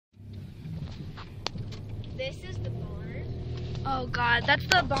this is the barn. Oh God, that's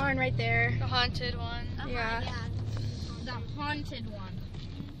the barn right there. The haunted one. Yeah. The haunted one.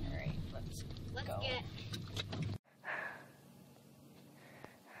 All right, let's go. Get.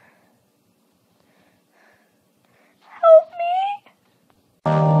 Help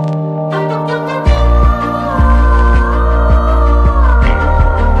me!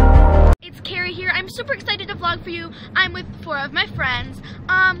 It's Carrie here. I'm super excited to vlog for you. I'm with 4 of my friends.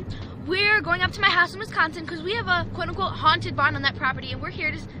 We're going up to my house in Wisconsin because we have a quote-unquote haunted barn on that property, and we're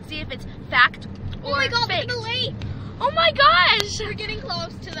here to see if it's fact or Oh my God! fake. Look at the lake. Oh my gosh! We're getting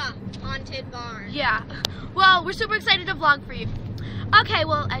close to the haunted barn. Yeah. Well, we're super excited to vlog for you. Okay,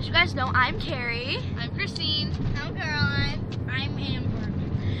 well, as you guys know, I'm Carrie. I'm Christine. I'm Caroline. I'm Amber.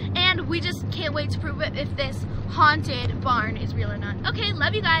 And we just can't wait to prove it if this haunted barn is real or not. Okay,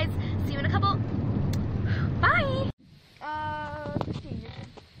 love you guys. See you in a couple. Bye. Christine.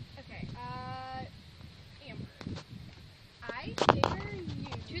 Okay, Amber. I dare you.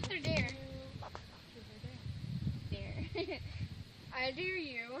 Truth or dare? Dare. I dare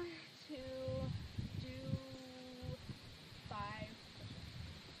you to do 5.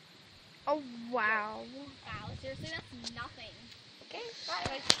 Oh, wow. Wow, seriously, that's nothing. Okay,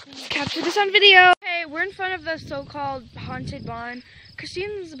 bye. Capture this on video. Okay, we're in front of the so-called haunted barn.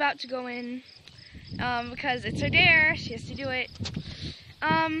 Christine's about to go in because it's her dare. She has to do it.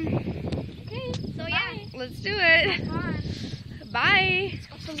 Okay, so yeah. Let's do it. Come on. Bye.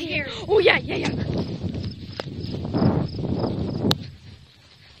 It's so scary. Oh, yeah.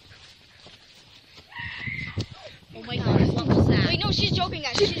 Oh my God, what was that? Wait, no, she's joking,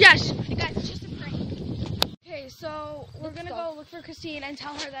 guys. Yes. Guys, it's just a prank. Okay, so we're gonna go look for Christine and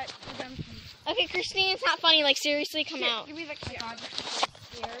tell her that we're done. Okay, Christine, it's not funny. Like, seriously, come out. Give me the camera.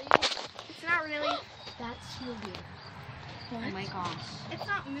 Scary. It's not really. That's moving. What? Oh my gosh. It's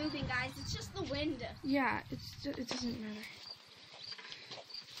not moving, guys. It's just the wind. Yeah, it doesn't matter.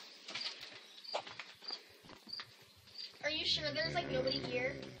 Are you sure there's like nobody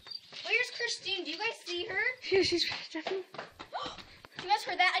here? Where's Christine? Do you guys see her? Yeah, she's definitely. You guys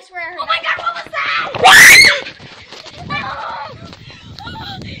heard that? I swear I heard. Oh my God, what was that?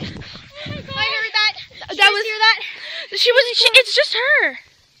 I heard that. Did you That guys was- hear that? She wasn't. It's just her.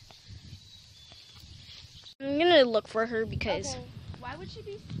 I'm gonna look for her because. Okay. Why would she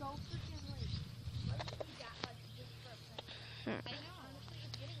be so freaking late? Why would she be that much just for a prank? I know. Honestly,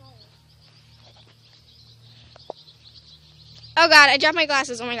 it's getting old. Oh God, I dropped my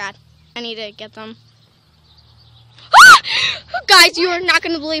glasses. Oh my God, I need to get them. Guys, you are not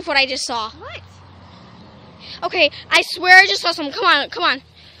gonna believe what I just saw. What? Okay, I swear I just saw some. Come on.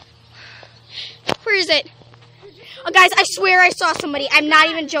 Where is it? Oh, guys, I swear I saw somebody. I'm not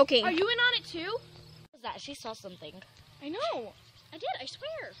even joking. Are you in on it too? What was that? She saw something. I know. I did. I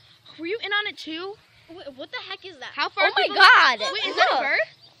swear. Were you in on it too? Wait, what the heck is that? How far? Oh my people- God. Wait, is that a Look. bird?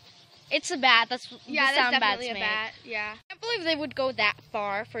 It's a bat. That's Yeah, the that's sound definitely bats a make. bat. Yeah. I can't believe they would go that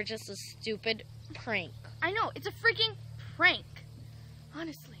far for just a stupid prank. I know. It's a freaking prank.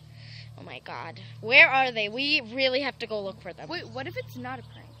 Honestly. Oh my God. Where are they? We really have to go look for them. Wait, what if it's not a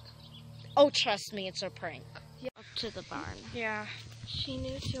prank? Oh, trust me, it's a prank. Yeah. Up to the barn. Yeah. She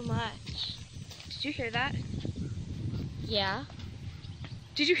knew too much. Did you hear that? Yeah.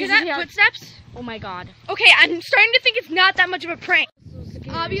 Did you hear Did you that? hear- Footsteps? Oh my God. Okay, I'm starting to think it's not that much of a prank. So scary.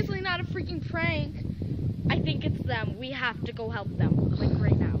 Obviously not a freaking prank. I think it's them. We have to go help them. Like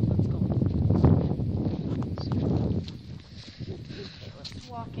right now. Let's go. Okay, let's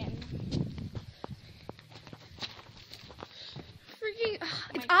walk in. Freaking,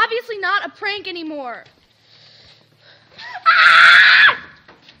 it's obviously not a prank anymore.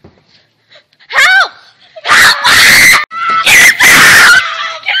 Help! Help!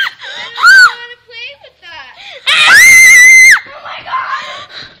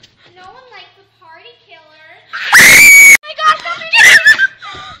 No one likes the party killer.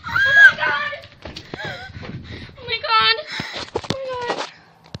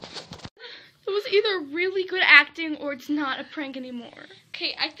 It was either really good acting or it's not a prank anymore.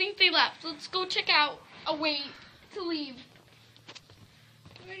 Okay, I think they left. Let's go check out a way to leave.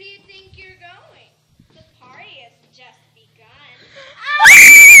 Where do you think you're going? The party has just begun.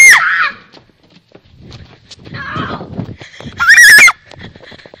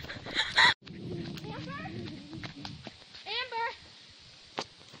 Amber!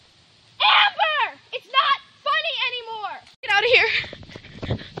 It's not funny anymore! Get out of here!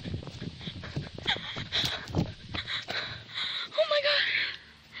 Oh my God!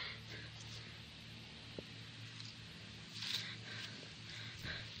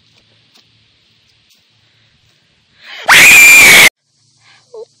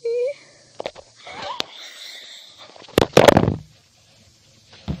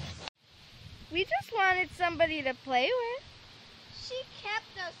 We just wanted somebody to play with. She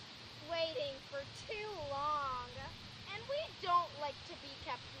kept us waiting for too